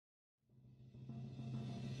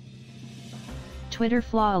Twitter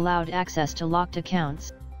Flaw allowed access to locked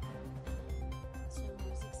accounts.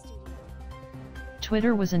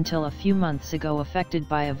 Twitter was until a few months ago affected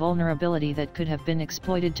by a vulnerability that could have been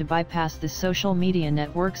exploited to bypass the social media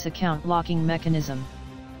network's account locking mechanism.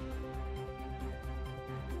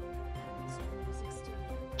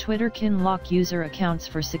 Twitter can lock user accounts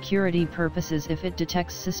for security purposes if it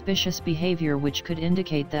detects suspicious behavior which could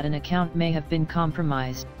indicate that an account may have been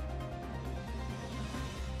compromised.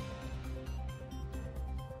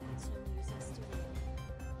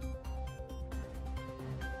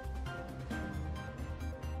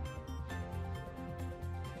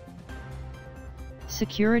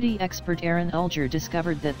 Security expert Aaron Ulger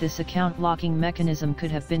discovered that this account locking mechanism could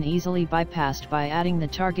have been easily bypassed by adding the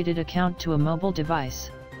targeted account to a mobile device.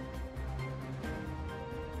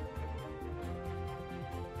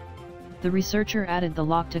 The researcher added the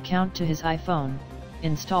locked account to his iPhone,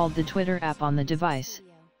 installed the Twitter app on the device,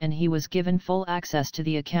 and he was given full access to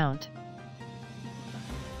the account.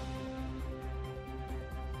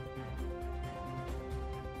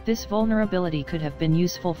 This vulnerability could have been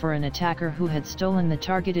useful for an attacker who had stolen the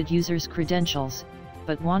targeted user's credentials,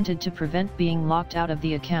 but wanted to prevent being locked out of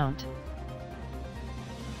the account.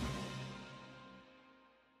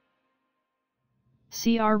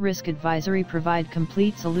 CR Risk Advisory provide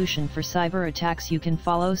complete solution for cyber attacks. You can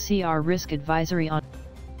follow CR Risk Advisory on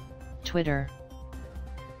Twitter,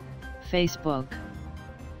 Facebook,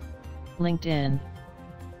 LinkedIn,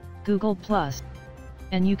 Google+,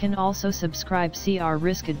 and you can also subscribe CR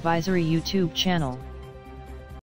Risk Advisory YouTube channel.